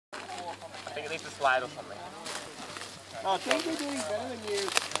think it needs to slide or something. I think we're doing better than you.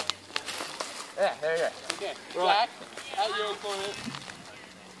 Yeah, there you go. Okay, Right. Jack, at your corner.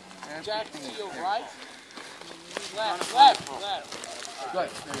 Jack to your right. Left. Good.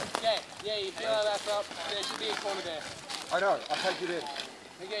 Okay, yeah, you feel how that's up. There should be a corner there. I know, I'll take it in.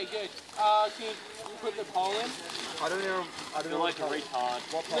 Okay, good. Can you put the pole in? I don't know. like a retard.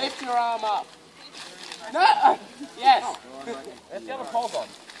 Lift your arm up. No! Yes! Let's get the poles on.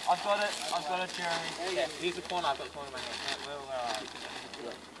 I've got it, Jeremy. Okay, here's the corner, I've got the corner in my hand.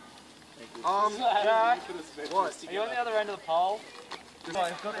 Jack. What? Are you on the other end of the pole?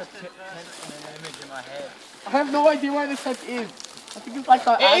 I've got the tent and an image in my head. I have no idea where the tent is. I think it's like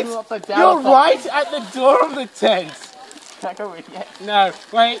the angle upside down. You're right at the door of the tent. Can't go in yet. No,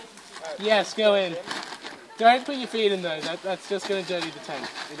 wait. Yes, go in. Don't put your feet in though. That's just going to dirty the tent.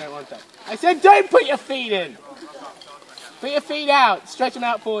 You don't want that. I said don't put your feet in. Put your feet out. Stretch them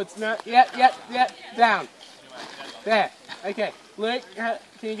out forwards. No. Yep. Down. There. Okay. Luke, can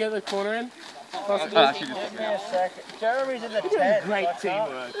you get the corner in? Possibly. Give me a second. Jeremy's in the tent. Great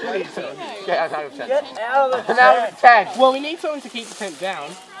teamwork. Please. Get out of the tent. tent. Well, we need someone to keep the tent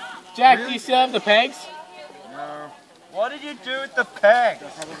down. Jack, do you still have the pegs? No. What did you do with the pegs?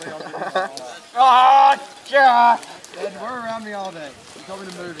 Oh, Jack! Dad, we're around me all day. You told me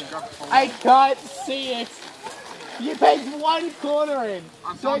to move and grab the pole. I can't see it. You pegged one corner in.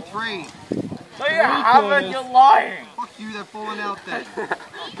 I've done 3. So you haven't, you're lying! Fuck you, they're falling out then.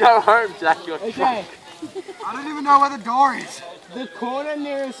 Go home, Jack, you're Okay. I don't even know where the door is. The corner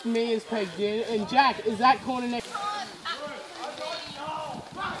nearest me is pegged in, and Jack, is that corner next?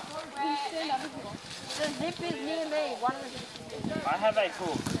 The zip is near me. One of the zips is near me. I have a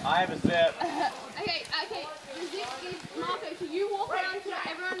hook. I have a zip. Okay. The zip is Marco. So you walk around to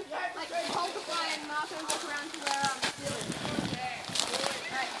everyone, like hold the fly and Marco walk around to where I'm still.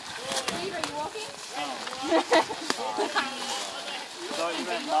 Right. Steve, are you walking? So you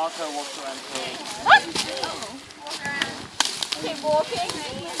meant Marco walks around to... What? Walk around. Keep walking.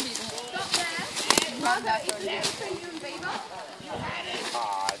 Stop there. Marco, is there between you and Beaver?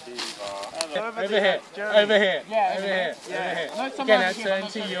 Over here. Over here. Yeah, over here. Yeah. Over here. No, Okay, now turn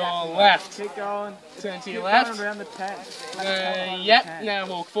to your left. Keep going. Turn to your Keep left. going around the tent. Yep. Now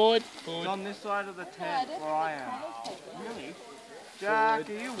walk forward. It's Forward. on this side of the tent where I am. Really? Jack,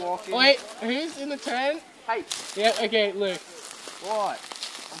 are you walking? Wait, who's in the tent? Hey. Yeah. Okay, Luke. What?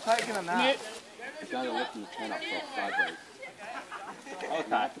 I'm taking a nap.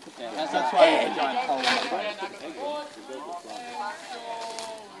 Okay. That's why you have a giant hole in my brain.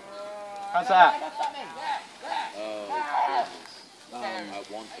 How's that? I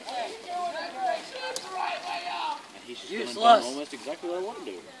want it. And he's just Useless. going to do almost exactly what I want to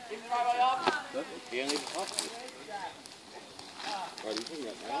do. Perfect. He only just asked me. Right, are you talking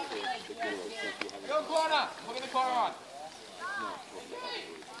about now? Or the Go corner! Look at the corner on.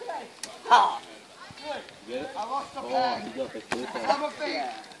 Get it? I lost the Oh, bag. you got the clip on. Have a feet.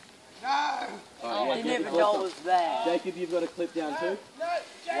 No! Alright, You never know it was there. Jacob, you've got a clip down too? No,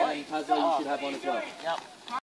 And Hazza, you should have one as well. Yep.